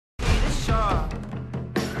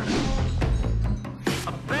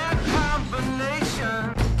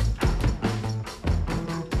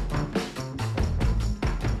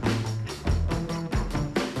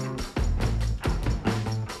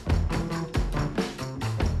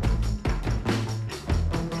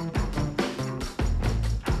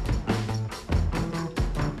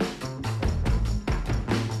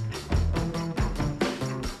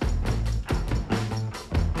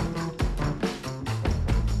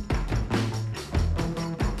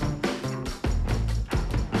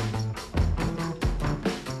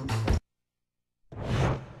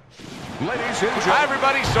Ladies and gentlemen. Hi,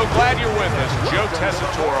 everybody. So glad you're with us. Joe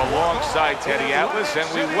Tessitore alongside Teddy Atlas, and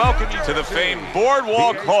we welcome you to the famed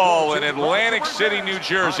Boardwalk Hall in Atlantic City, New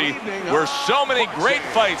Jersey, where so many great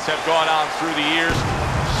fights have gone on through the years.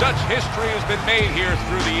 Such history has been made here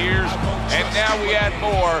through the years, and now we add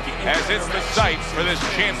more as it's the site for this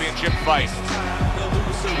championship fight.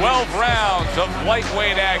 12 rounds of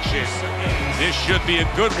lightweight action. This should be a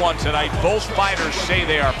good one tonight. Both fighters say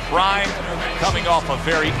they are primed, coming off a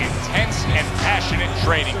very intense and passionate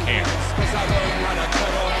training camp.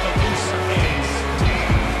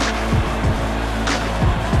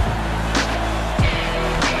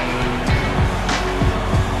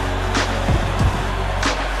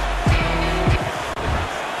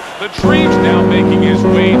 The Dream's now making his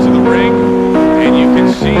way to the ring, and you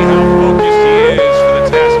can see how focused he is for the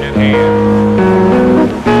task at hand.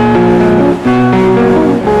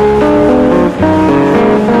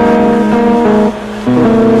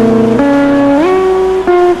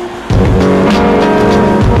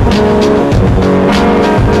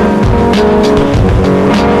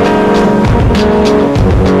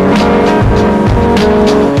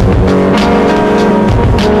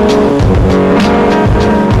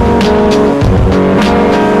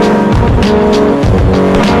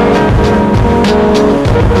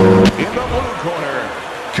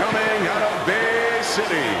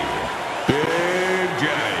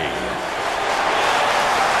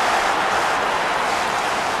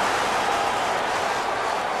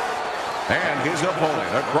 And his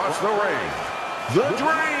opponent across the ring, the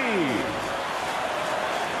Dream.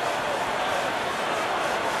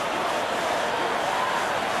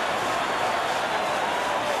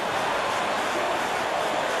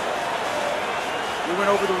 We went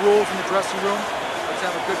over the rules in the dressing room. Let's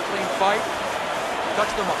have a good, clean fight.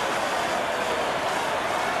 Touch them up.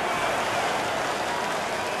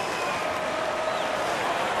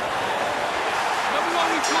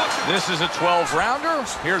 This is a 12-rounder.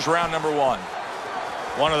 Here's round number one.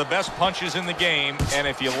 One of the best punches in the game, and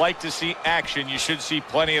if you like to see action, you should see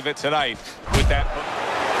plenty of it tonight with that.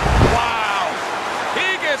 Wow!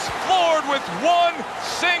 He gets floored with one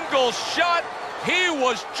single shot. He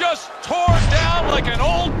was just torn down like an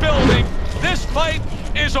old building. This fight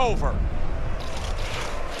is over.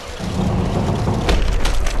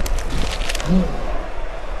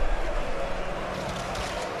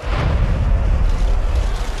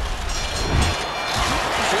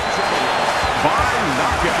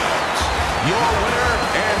 Your winner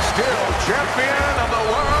and still champion of the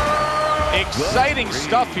world. Exciting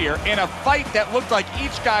stuff here in a fight that looked like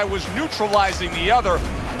each guy was neutralizing the other.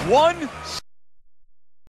 One